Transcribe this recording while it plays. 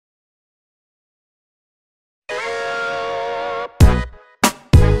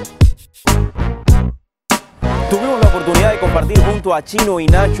Tuvimos la oportunidad de compartir junto a Chino y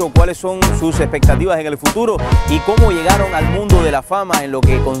Nacho cuáles son sus expectativas en el futuro y cómo llegaron al mundo de la fama en lo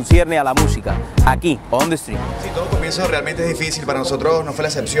que concierne a la música, aquí, On The Street. Sí, todo comienzo realmente es difícil, para nosotros no fue la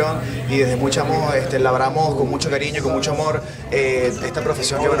excepción y desde muy chamos labramos con mucho cariño y con mucho amor esta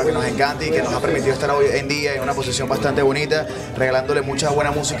profesión que nos encanta y que nos ha permitido estar hoy en día en una posición bastante bonita, regalándole mucha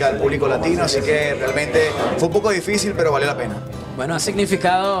buena música al público latino, así que realmente fue un poco difícil, pero valió la pena. Bueno, ha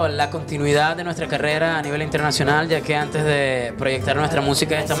significado la continuidad de nuestra carrera a nivel internacional, ya que antes de proyectar nuestra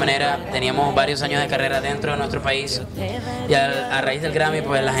música de esta manera teníamos varios años de carrera dentro de nuestro país y a raíz del Grammy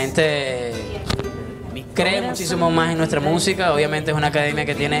pues la gente cree muchísimo más en nuestra música. Obviamente es una academia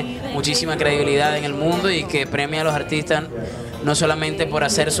que tiene muchísima credibilidad en el mundo y que premia a los artistas no solamente por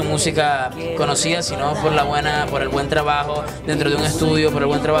hacer su música conocida, sino por el buen trabajo dentro de un estudio, por el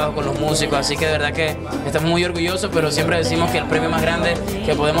buen trabajo con los músicos. Así que de verdad que estamos muy orgullosos, pero siempre decimos que el premio más grande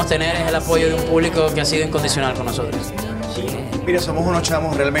que podemos tener es el apoyo de un público que ha sido incondicional con nosotros. Mira, somos unos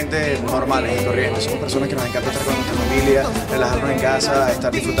chamos realmente normales y corrientes, somos personas que nos encanta estar con nuestra familia, relajarnos en casa,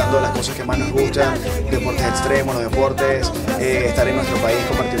 estar disfrutando de las cosas que más nos gustan, deportes extremos, los deportes, estar en nuestro país,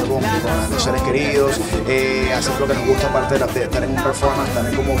 compartir con los seres queridos, hacer lo que nos gusta aparte de estar en un performance,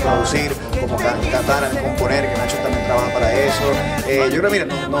 también como producir, como cantar, componer, que Nacho también trabaja para eso. Yo creo, mira,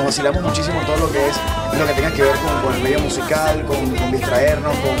 nos vacilamos muchísimo en todo lo que tenga que ver con el medio musical, con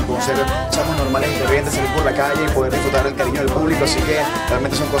distraernos, con ser chamos normales y corrientes, salir por la calle y poder disfrutar el cariño del público, así que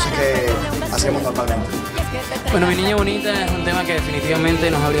realmente son cosas que hacemos normalmente. Bueno, Mi Niña Bonita es un tema que definitivamente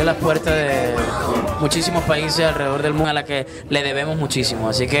nos abrió las puertas de muchísimos países alrededor del mundo a la que le debemos muchísimo,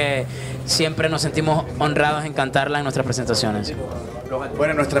 así que siempre nos sentimos honrados en cantarla en nuestras presentaciones.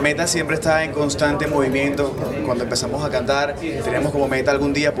 Bueno, nuestra meta siempre está en constante movimiento. Cuando empezamos a cantar, teníamos como meta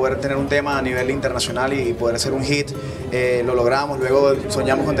algún día poder tener un tema a nivel internacional y poder hacer un hit. Lo logramos, luego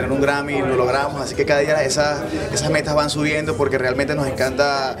soñamos con tener un Grammy, lo logramos. Así que cada día esas metas van subiendo porque realmente nos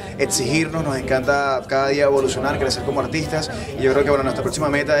encanta exigirnos, nos encanta cada día evolucionar, crecer como artistas. Y yo creo que bueno, nuestra próxima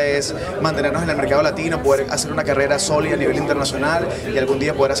meta es mantenernos en el mercado latino, poder hacer una carrera sólida a nivel internacional y algún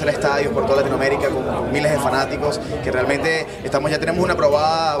día poder hacer estadios por toda Latinoamérica con miles de fanáticos, que realmente ya tenemos una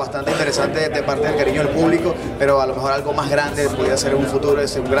probada bastante interesante de parte del cariño del público, pero a lo mejor algo más grande pudiera ser en un futuro,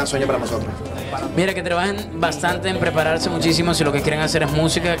 es un gran sueño para nosotros. Mira, que trabajen bastante en prepararse muchísimo si lo que quieren hacer es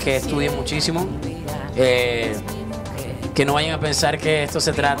música, que estudien muchísimo, que no vayan a pensar que esto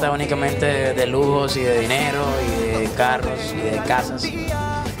se trata únicamente de lujos y de dinero y de carros y de casas.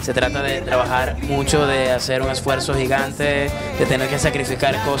 Se trata de trabajar mucho, de hacer un esfuerzo gigante, de tener que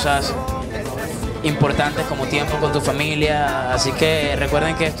sacrificar cosas importantes como tiempo con tu familia, así que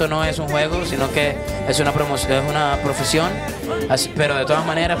recuerden que esto no es un juego, sino que es una profesión, pero de todas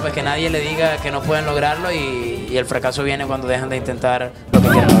maneras pues que nadie le diga que no pueden lograrlo y el fracaso viene cuando dejan de intentar lo que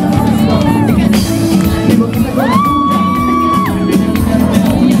quieren lograr.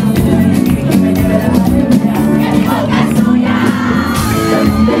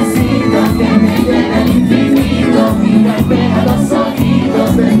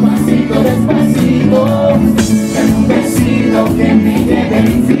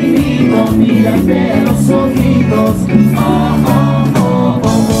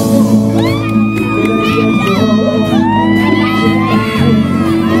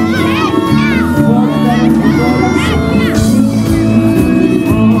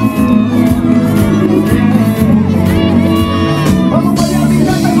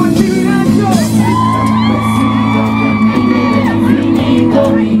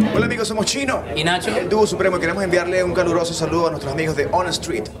 Somos Chino y Nacho, el dúo supremo, y queremos enviarle un caluroso saludo a nuestros amigos de On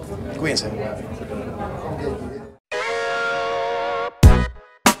Street. Cuídense.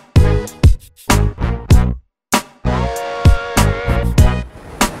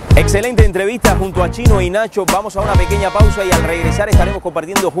 Excelente entrevista junto a Chino y Nacho. Vamos a una pequeña pausa y al regresar estaremos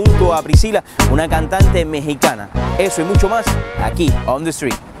compartiendo junto a Priscila, una cantante mexicana. Eso y mucho más aquí, On The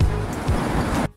Street.